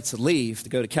were ready to leave to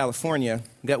go to California,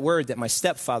 we got word that my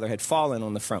stepfather had fallen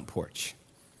on the front porch.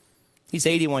 He's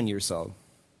 81 years old.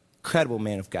 Incredible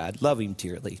man of God. Love him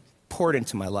dearly. Poured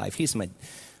into my life. He's my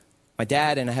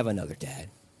dad, and I have another dad.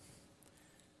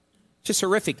 Just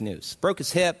horrific news. Broke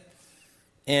his hip,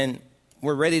 and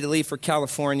we're ready to leave for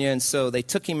California, and so they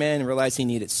took him in and realized he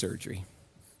needed surgery.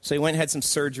 So he went and had some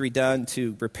surgery done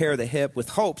to repair the hip with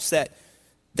hopes that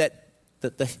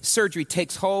the surgery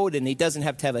takes hold and he doesn't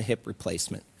have to have a hip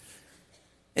replacement.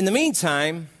 In the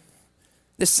meantime,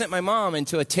 this sent my mom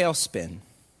into a tailspin,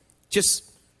 just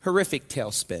horrific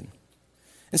tailspin.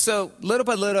 And so little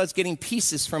by little, I was getting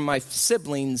pieces from my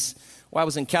siblings while I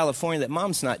was in California that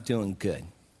mom's not doing good.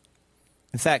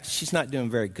 In fact, she's not doing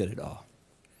very good at all.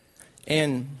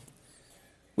 And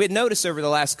we had noticed over the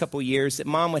last couple of years that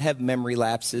mom would have memory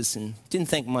lapses and didn't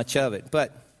think much of it.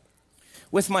 But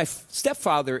with my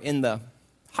stepfather in the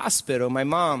hospital, my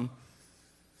mom's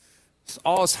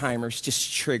Alzheimer's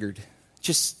just triggered.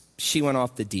 She went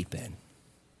off the deep end.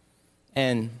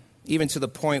 And even to the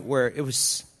point where it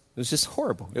was just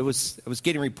horrible. I was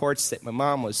getting reports that my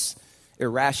mom was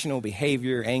irrational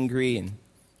behavior, angry, and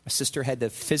my sister had to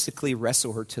physically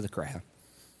wrestle her to the ground.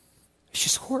 It's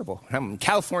just horrible. I'm in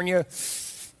California.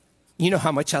 You know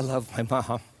how much I love my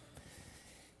mom.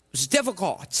 It was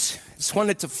difficult. I just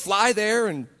wanted to fly there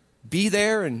and be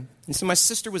there. And so my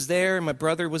sister was there and my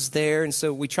brother was there. And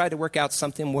so we tried to work out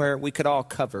something where we could all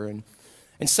cover. And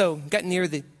so got near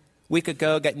the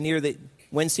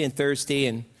Wednesday and Thursday.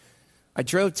 And I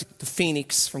drove to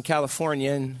Phoenix from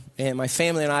California. And my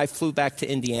family and I flew back to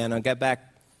Indiana. I got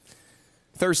back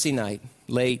Thursday night,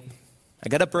 late. I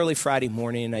got up early Friday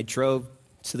morning and I drove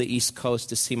to the East Coast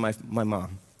to see my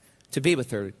mom, to be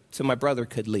with her, so my brother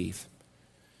could leave.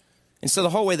 And so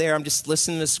the whole way there, I'm just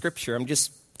listening to Scripture. I'm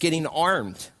just getting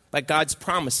armed by God's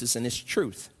promises and His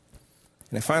truth.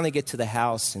 And I finally get to the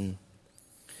house and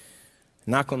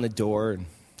knock on the door, and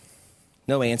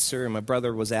no answer. And my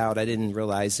brother was out. I didn't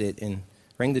realize it. And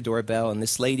ring the doorbell, and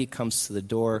this lady comes to the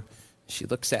door. She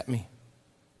looks at me.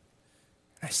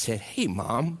 I said, "Hey,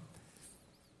 Mom."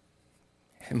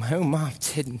 And my own mom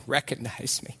didn't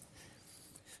recognize me.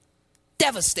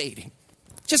 Devastating.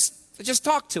 I just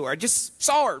talked to her. I just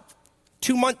saw her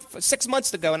 6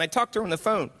 months ago, and I talked to her on the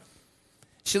phone.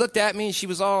 She looked at me and she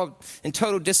was all in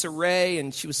total disarray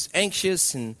and she was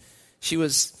anxious and she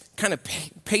was kind of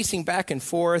pacing back and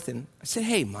forth. And I said,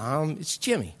 "Hey, Mom, it's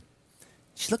Jimmy."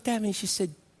 She looked at me and she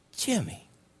said, "Jimmy."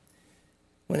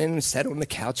 Went in and sat on the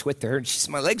couch with her. And she said,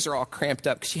 "My legs are all cramped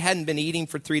up," because she hadn't been eating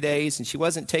for 3 days and she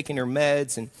wasn't taking her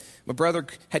meds. And my brother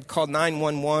had called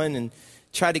 911 and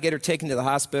tried to get her taken to the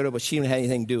hospital, but she didn't have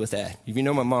anything to do with that. If you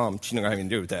know my mom, she didn't have anything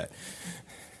to do with that.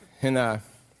 And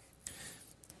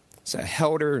so I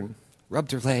held her and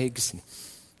rubbed her legs and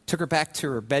took her back to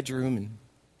her bedroom and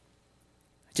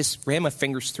I just ran my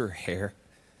fingers through her hair.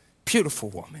 Beautiful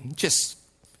woman, just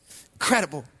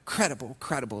incredible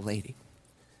lady.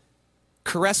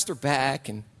 Caressed her back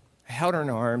and I held her in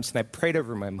arms and I prayed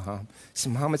over my mom. I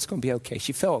said, "Mom, it's going to be okay."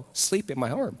 She fell asleep in my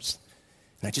arms.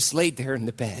 And I just laid there in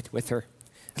the bed with her.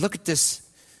 And look at this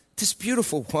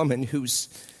beautiful woman who's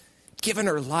given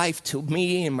her life to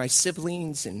me and my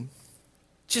siblings and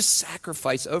just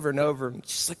sacrificed over and over,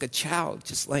 just like a child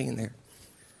just laying there.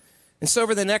 And so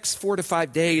over the next 4 to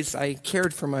 5 days, I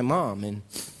cared for my mom. And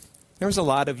there was a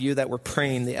lot of you that were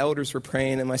praying. The elders were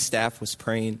praying and my staff was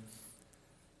praying.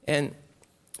 And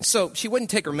so she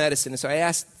wouldn't take her medicine. And so I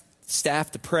asked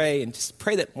staff to pray and just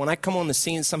pray that when I come on the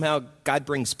scene, somehow God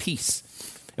brings peace.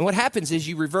 And what happens is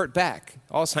you revert back.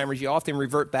 Alzheimer's, you often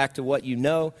revert back to what you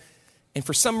know. And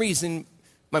for some reason,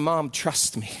 my mom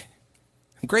trusts me.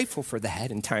 I'm grateful for that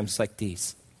in times like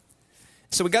these.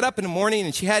 So we got up in the morning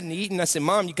and she hadn't eaten. I said,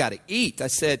 "Mom, you got to eat." I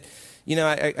said,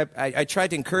 I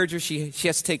tried to encourage her. She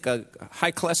has to take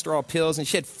high cholesterol pills, and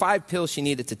she had 5 pills she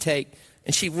needed to take,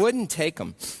 and she wouldn't take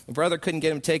them. My brother couldn't get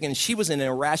them taken, and she was in an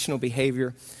irrational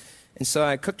behavior. And so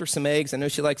I cooked her some eggs. I know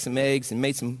she likes some eggs, and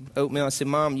made some oatmeal. I said,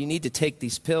 "Mom, you need to take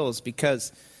these pills,"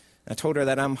 because I told her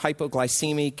that I'm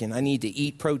hypoglycemic and I need to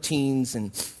eat proteins.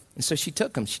 And so she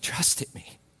took them. She trusted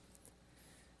me.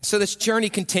 So this journey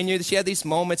continued. She had these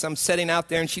moments. I'm sitting out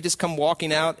there and she just come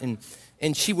walking out and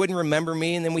she wouldn't remember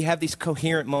me. And then we have these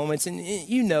coherent moments. And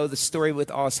you know the story with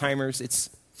Alzheimer's.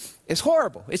 It's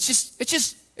horrible. It's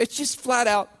just flat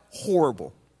out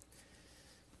horrible.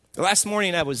 The last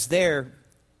morning I was there,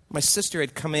 my sister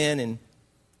had come in and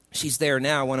she's there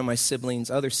now, one of my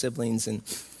other siblings. And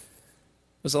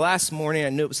it was the last morning. I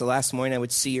knew it was the last morning I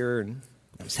would see her. And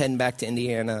I was heading back to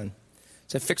Indiana. And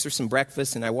so I fixed her some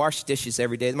breakfast, and I washed dishes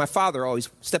every day. My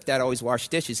stepdad always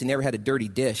washed dishes. He never had a dirty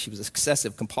dish. He was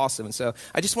excessive, compulsive. And so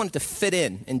I just wanted to fit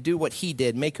in and do what he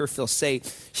did, make her feel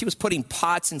safe. She was putting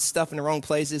pots and stuff in the wrong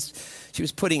places. She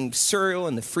was putting cereal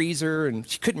in the freezer, and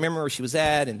she couldn't remember where she was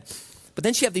at. But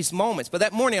then she had these moments. But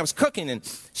that morning I was cooking, and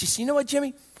she said, "You know what,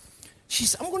 Jimmy?" She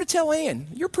said, "I'm going to tell Ann,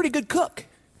 you're a pretty good cook."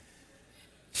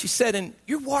 She said, "And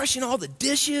you're washing all the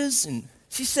dishes." And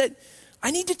she said,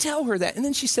 "I need to tell her that." And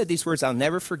then she said these words I'll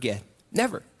never forget.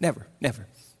 Never.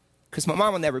 Because my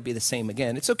mom will never be the same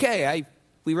again. It's okay.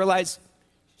 We realize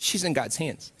she's in God's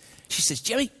hands. She says,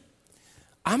 "Jimmy,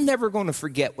 I'm never going to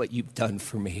forget what you've done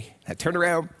for me." I turned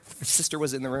around. My sister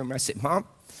was in the room. I said, "Mom,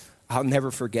 I'll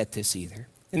never forget this either."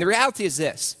 And the reality is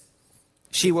this.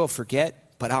 She will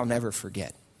forget, but I'll never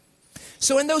forget.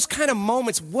 So in those kind of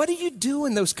moments, what do you do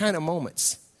in those kind of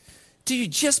moments? Do you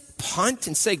just punt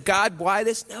and say, "God, why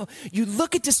this?" No, you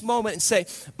look at this moment and say,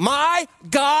 "My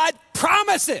God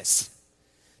promises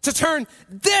to turn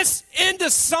this into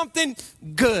something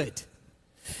good."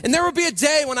 And there will be a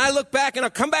day when I look back and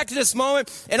I'll come back to this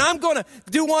moment and I'm going to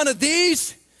do one of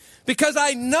these because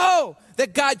I know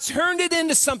that God turned it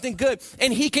into something good,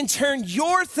 and he can turn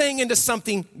your thing into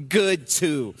something good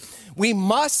too. We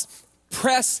must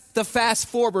press the fast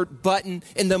forward button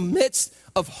in the midst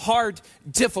of hard,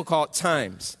 difficult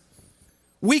times.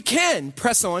 We can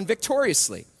press on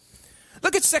victoriously.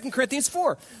 Look at 2 Corinthians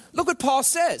 4. Look what Paul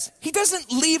says. He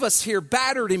doesn't leave us here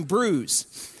battered and bruised.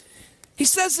 He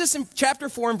says this in chapter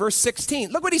 4 and verse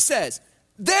 16. Look what he says.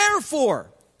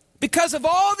 "Therefore, because of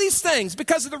all these things,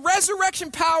 because of the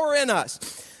resurrection power in us,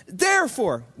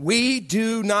 therefore, we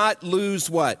do not lose"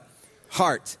 what?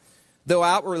 "Heart. Though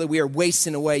outwardly we are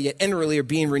wasting away, yet inwardly are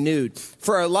being renewed.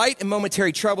 For our light and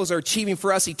momentary troubles are achieving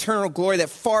for us eternal glory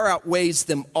that far outweighs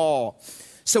them all."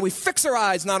 So we fix our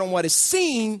eyes not on what is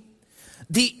seen,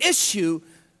 the issue,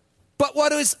 but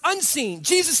what is unseen,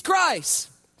 Jesus Christ.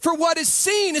 For what is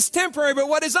seen is temporary, but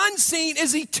what is unseen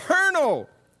is eternal.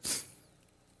 He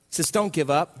says, don't give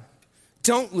up.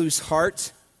 Don't lose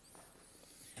heart.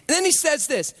 And then he says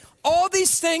this, all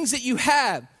these things that you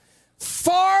have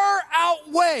far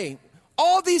outweigh,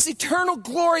 all these eternal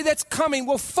glory that's coming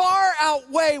will far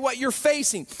outweigh what you're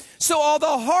facing. So all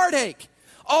the heartache,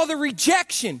 all the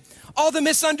rejection, all the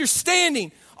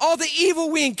misunderstanding, all the evil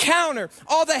we encounter,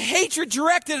 all the hatred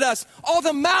directed at us, all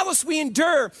the malice we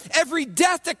endure, every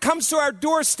death that comes to our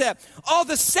doorstep, all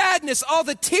the sadness, all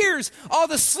the tears, all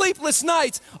the sleepless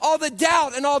nights, all the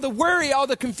doubt and all the worry, all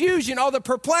the confusion, all the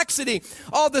perplexity,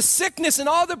 all the sickness and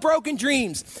all the broken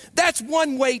dreams. That's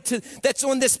one weight that's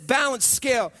on this balanced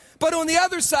scale. But on the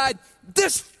other side,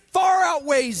 this far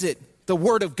outweighs it. The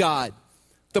Word of God,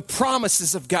 the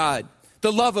promises of God,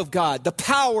 the love of God, the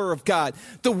power of God,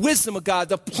 the wisdom of God,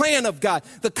 the plan of God,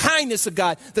 the kindness of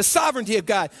God, the sovereignty of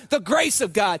God, the grace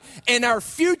of God, and our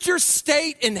future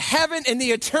state in heaven and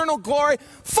the eternal glory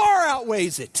far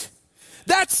outweighs it.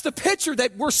 That's the picture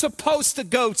that we're supposed to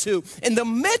go to in the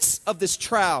midst of this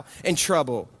trial and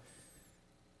trouble.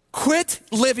 Quit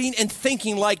living and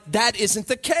thinking like that isn't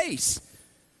the case.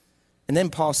 And then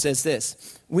Paul says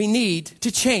this, we need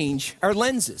to change our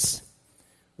lenses.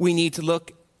 We need to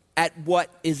look at what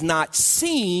is not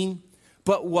seen,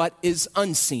 but what is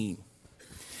unseen.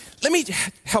 Let me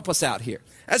help us out here.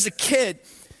 As a kid,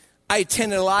 I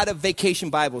attended a lot of vacation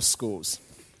Bible schools.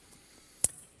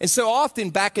 And so often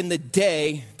back in the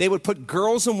day, they would put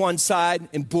girls on one side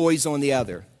and boys on the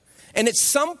other. And at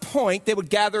some point, they would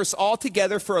gather us all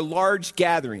together for a large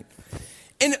gathering.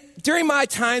 And during my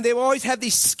time, they would always have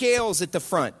these scales at the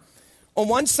front. On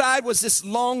one side was this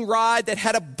long rod that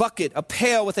had a bucket, a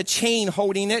pail with a chain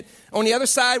holding it. On the other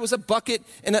side was a bucket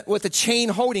with a chain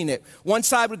holding it. One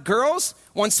side was girls,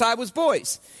 one side was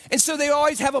boys. And so they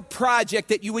always have a project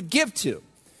that you would give to.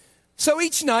 So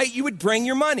each night you would bring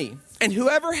your money. And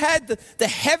whoever had the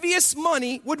heaviest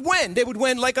money would win. They would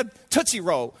win like a Tootsie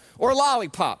Roll or a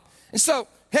lollipop. And so,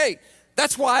 hey,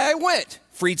 that's why I went.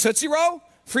 Free Tootsie Roll,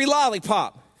 free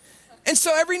lollipop. And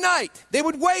so every night they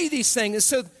would weigh these things. And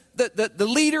so the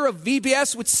leader of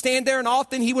VBS would stand there, and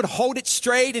often he would hold it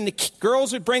straight, and the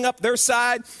girls would bring up their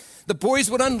side. The boys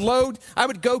would unload. I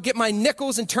would go get my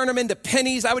nickels and turn them into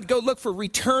pennies. I would go look for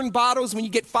return bottles when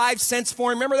you get 5 cents for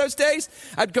them. Remember those days?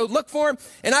 I'd go look for them,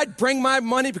 and I'd bring my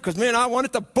money because, man, I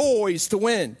wanted the boys to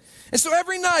win. And so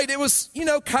every night it was,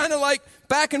 kind of like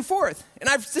back and forth. And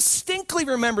I distinctly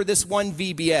remember this one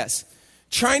VBS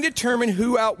trying to determine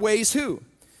who outweighs who.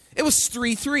 It was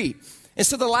 3-3. And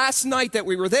so the last night that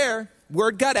we were there,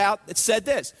 word got out that said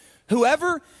this,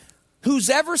 whose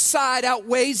ever side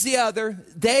outweighs the other,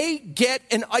 they get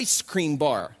an ice cream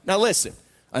bar. Now listen,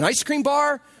 an ice cream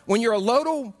bar, when you're a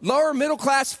lower middle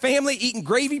class family eating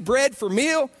gravy bread for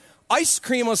meal, ice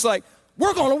cream was like,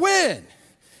 we're going to win.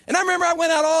 And I remember I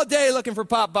went out all day looking for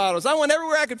pop bottles. I went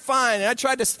everywhere I could find, and I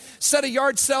tried to set a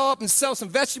yard sale up and sell some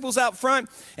vegetables out front.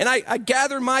 And I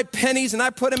gathered my pennies, and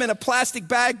I put them in a plastic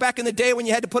bag. Back in the day when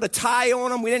you had to put a tie on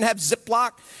them, we didn't have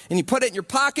Ziploc, and you put it in your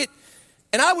pocket.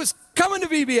 And I was coming to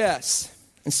VBS.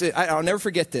 And so I'll never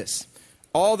forget this.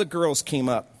 All the girls came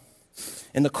up,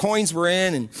 and the coins were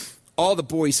in, and all the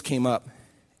boys came up.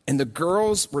 And the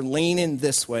girls were leaning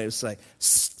this way. It was like,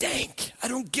 stank, I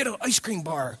don't get an ice cream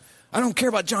bar. I don't care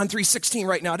about John 3:16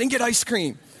 right now. I didn't get ice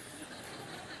cream.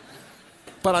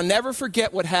 But I'll never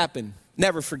forget what happened.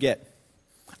 Never forget.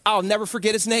 I'll never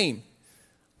forget his name.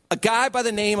 A guy by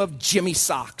the name of Jimmy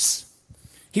Socks.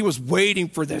 He was waiting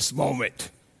for this moment.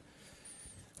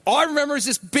 All I remember is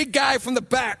this big guy from the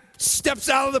back steps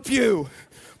out of the pew.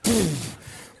 Boom,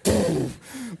 boom,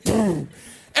 boom.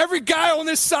 Every guy on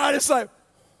this side is like,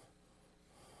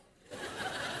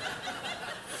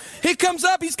 he comes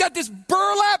up, he's got this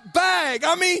burlap bag.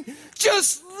 I mean,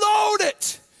 just loaded.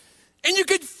 And you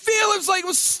could feel it was like it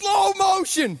was slow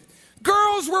motion.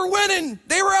 Girls were winning.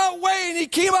 They were outweighing. He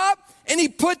came up and he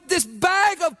put this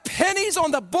bag of pennies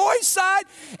on the boys' side,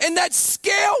 and that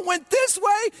scale went this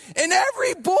way, and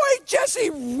every boy just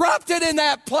erupted in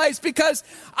that place because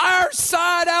our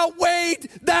side outweighed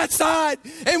that side,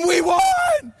 and we won.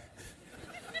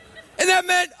 And that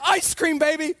meant ice cream,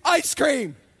 baby, ice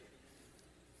cream.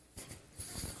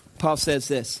 Paul says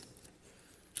this,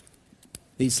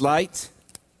 these light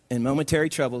and momentary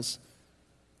troubles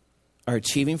are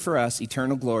achieving for us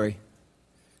eternal glory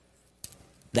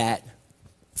that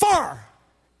far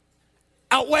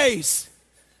outweighs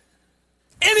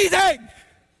anything,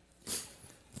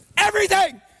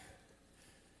 everything.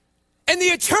 And the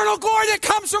eternal glory that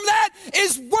comes from that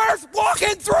is worth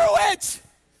walking through it.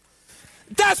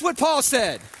 That's what Paul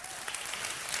said.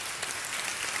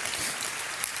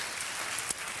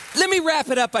 Let me wrap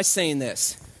it up by saying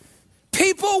this.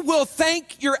 People will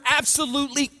think you're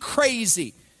absolutely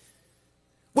crazy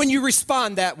when you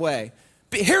respond that way.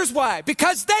 But here's why.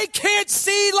 Because they can't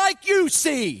see like you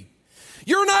see.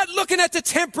 You're not looking at the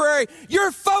temporary.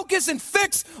 You're focused and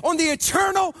fixed on the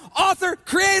eternal author,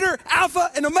 creator, Alpha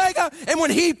and Omega. And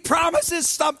when he promises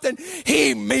something,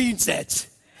 he means it.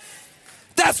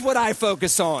 That's what I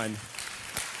focus on.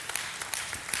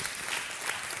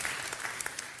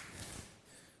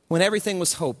 When everything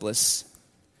was hopeless,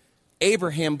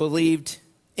 Abraham believed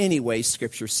anyway,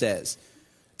 Scripture says,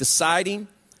 deciding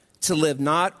to live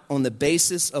not on the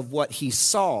basis of what he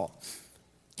saw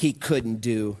he couldn't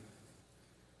do,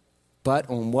 but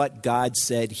on what God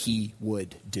said he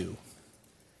would do.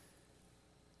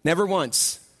 Never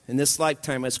once in this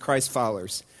lifetime as Christ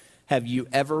followers have you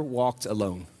ever walked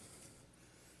alone.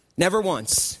 Never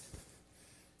once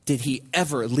did he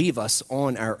ever leave us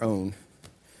on our own.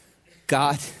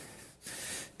 God,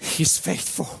 he's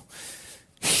faithful.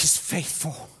 He's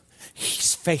faithful.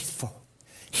 He's faithful.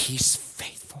 He's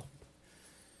faithful.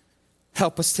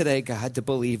 Help us today, God, to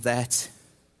believe that.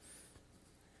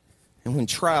 And when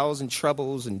trials and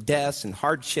troubles and deaths and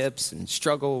hardships and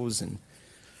struggles and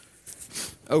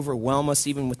overwhelm us,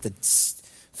 even with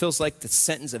feels like the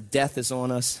sentence of death is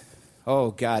on us,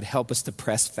 oh God, help us to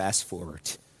press fast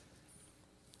forward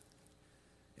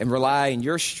and rely on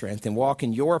your strength and walk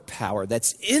in your power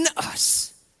that's in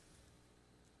us.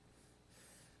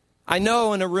 I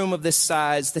know in a room of this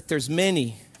size that there's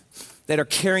many that are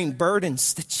carrying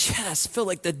burdens that just feel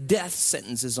like the death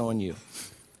sentence is on you.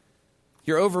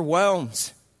 You're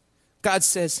overwhelmed. God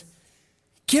says,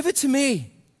 give it to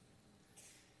me.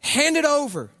 Hand it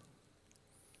over.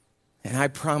 And I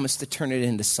promise to turn it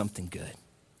into something good.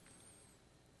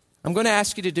 I'm going to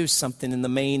ask you to do something in the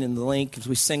main and the link as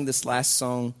we sing this last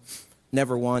song,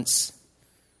 Never Once,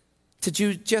 to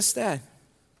do just that.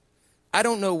 I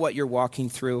don't know what you're walking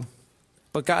through,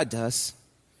 but God does.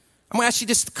 I'm going to ask you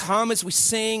just to come as we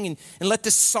sing and let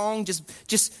this song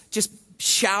just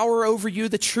shower over you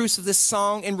the truths of this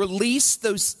song and release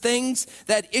those things,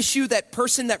 that issue, that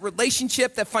person, that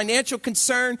relationship, that financial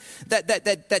concern,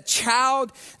 that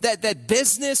child, that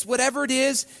business, whatever it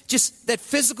is, just that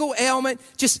physical ailment,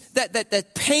 just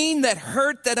that pain, that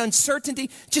hurt, that uncertainty,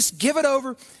 just give it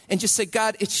over and just say,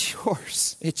 God, it's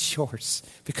yours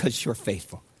because you're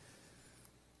faithful.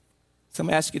 So I'm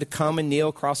going to ask you to come and kneel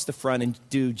across the front and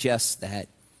do just that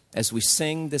as we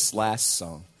sing this last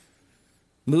song.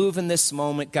 Move in this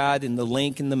moment, God, in the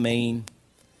link and the main.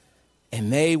 And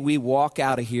may we walk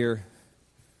out of here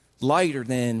lighter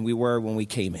than we were when we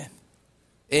came in.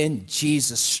 In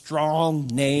Jesus' strong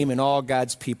name, and all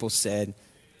God's people said,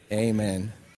 amen.